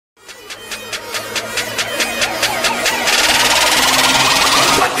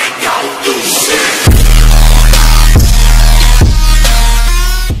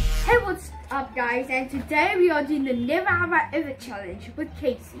and today we are doing the Never Have I Ever challenge with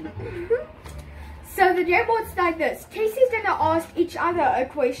Casey. So the game works like this. Casey's gonna ask each other a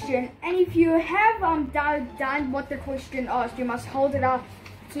question, and if you have done what the question asked, you must hold it up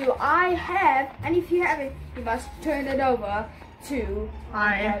to I have, and if you haven't, you must turn it over to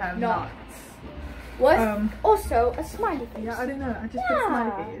I have not. What? Also a smiley face. Yeah, I don't know. I just put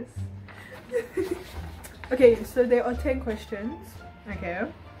smiley face. Okay, so there are 10 questions. Okay,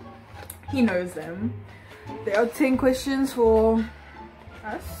 he knows them. There are 10 questions for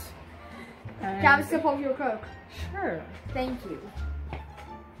us. Can I have a sip of your Coke? Sure. Thank you.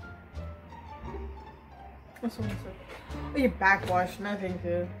 What's wrong with it? Oh, you backwash. No, thank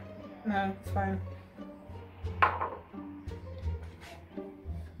you. No, it's fine.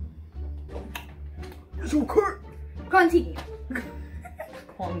 It's okay. Continue.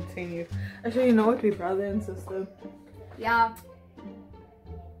 Continue. Actually, you know what? We're brother and sister. Yeah.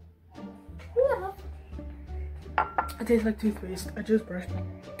 Yeah. It tastes like toothpaste. I just brushed my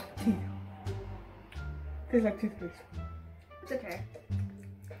teeth. Tastes like toothpaste. It's okay.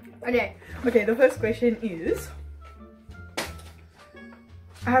 Okay. Okay, the first question is,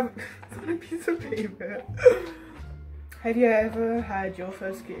 I have it's on a piece of paper. Have you ever had your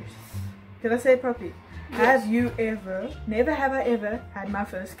first kiss? Did I say it properly? Yes. Have you ever, never have I ever had my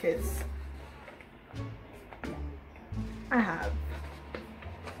first kiss? I have.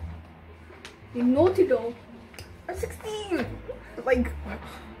 You naughty dog. I'm 16. Like,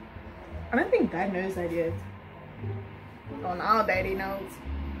 I don't think Dad knows that yet. Oh, now Daddy knows.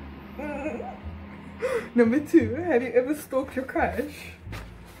 Number 2, have you ever stalked your crush?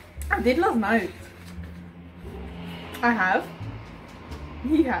 I did last night. I have.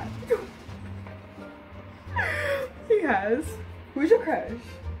 He has. He has. Who's your crush?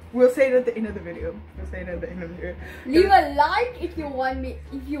 We'll say it at the end of the video. We'll say it at the end of the video. Leave a like if you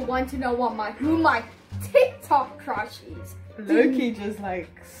want to know who my TikTok crush is. Loki just like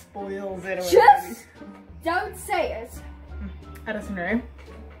spoils it already. Just don't say it. I don't know.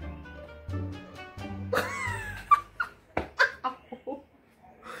 Ow.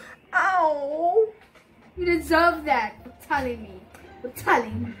 Ow. You deserve that for telling me. For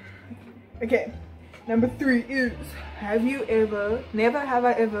telling. Okay. Number 3 is, have you ever, never have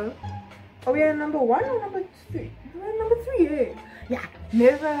I ever, are we at number 1 or number 3? We're at number 3, eh? Yeah,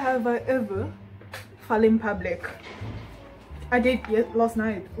 never have I ever fall in public. I did last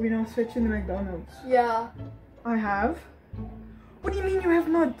night when I was fetching the McDonald's. Yeah. I have. What do you mean you have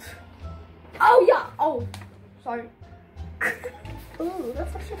not? Oh yeah, oh, sorry. Oh,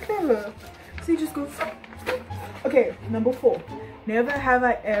 that's actually clever. So you just go, okay, number 4. Never have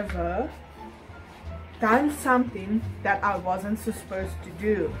I ever done something that I wasn't supposed to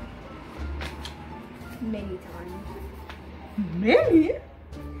do. Many times. Many?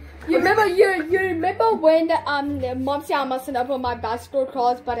 You remember when Mom said I mustn't open my Buy Store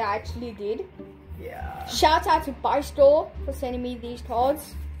cards, but I actually did? Yeah. Shout out to Buy Store for sending me these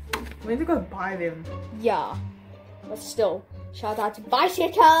cards. When to go buy them? Yeah. But still, shout out to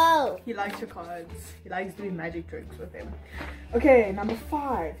Bicycle! He likes your cards. He likes doing magic tricks with them. Okay, number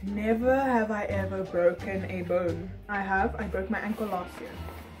 5. Never have I ever broken a bone. I have. I broke my ankle last year.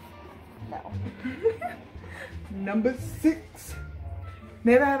 No. Number 6.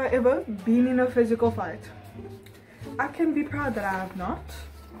 Never have I ever been in a physical fight. I can be proud that I have not.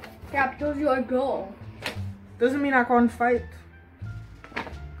 Yeah, because you're a girl. Doesn't mean I can't fight.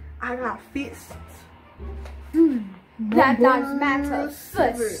 I got fists. Black Lives Matter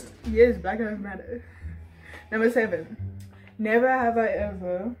first. Yes, Black Lives Matter. Number 7. Never have I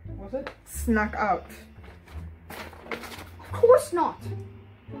ever, what's it? Snuck out. Of course not.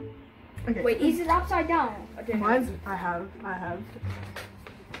 Okay. Wait, is it upside down? Mine's, I have.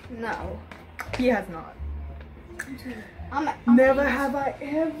 No. He has not. I'm Never have I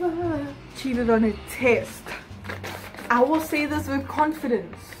ever cheated on a test. I will say this with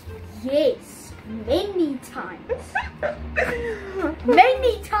confidence. Yes, many times.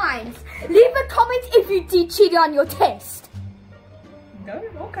 Many times. Leave a comment if you did cheat on your test. No,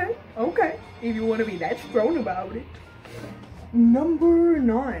 okay. If you want to be that strong about it. Number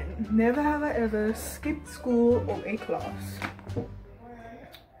 9. Never have I ever skipped school or a class.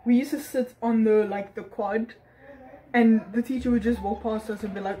 We used to sit on the quad, and the teacher would just walk past us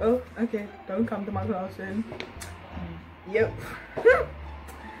and be like, oh, okay, don't come to my class then. Yep.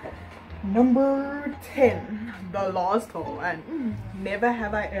 Number 10, the last one. Never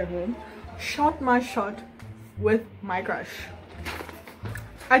have I ever shot my shot with my crush.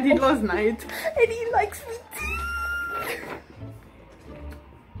 I did last night, and he likes me too.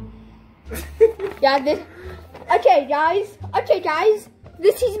 Yeah, okay guys,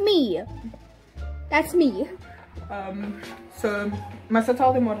 this is me. That's me. So must I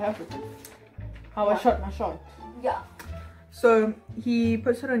tell them what happened? How I shot my shot. Yeah. So he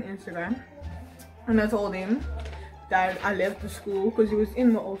posted on Instagram, and I told him that I left the school because he was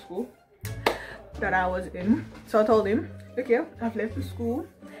in the old school that I was in. So I told him, okay, I've left the school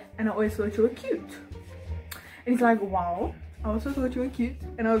and I always thought you were cute. And he's like, wow, I also thought you were cute.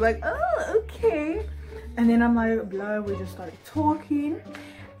 And I was like, oh, okay. And then I'm like, blah, we just started talking.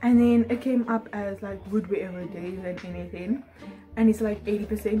 And then it came up as like, would we ever date and anything? And it's like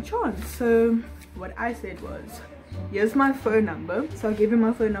 80% chance. So what I said was, here's my phone number. So I gave him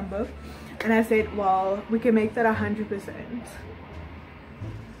my phone number. And I said, well, we can make that 100%.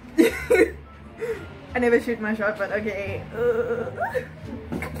 I never shoot my shot, but okay.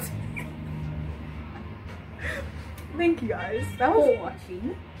 Thank you guys. That was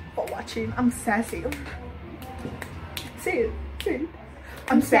for watching. I'm sassy. Say it. Say it.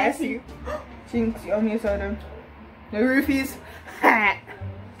 I'm sassy. Jinx, you owe me a soda. No roofies. I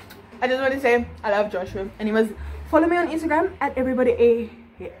just want to say I love Joshua. And he must follow me on Instagram at everybody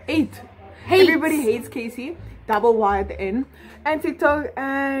hates. Everybody hates Casey. Double Y at the end. And TikTok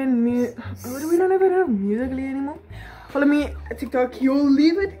and we don't even have Musical.ly anymore. Follow me at TikTok. You'll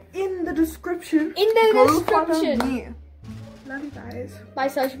leave it in the description. Go follow me. Love you guys. My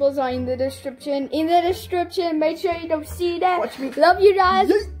socials are in the description. Make sure you don't see that. Watch me. Love you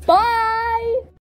guys. Bye.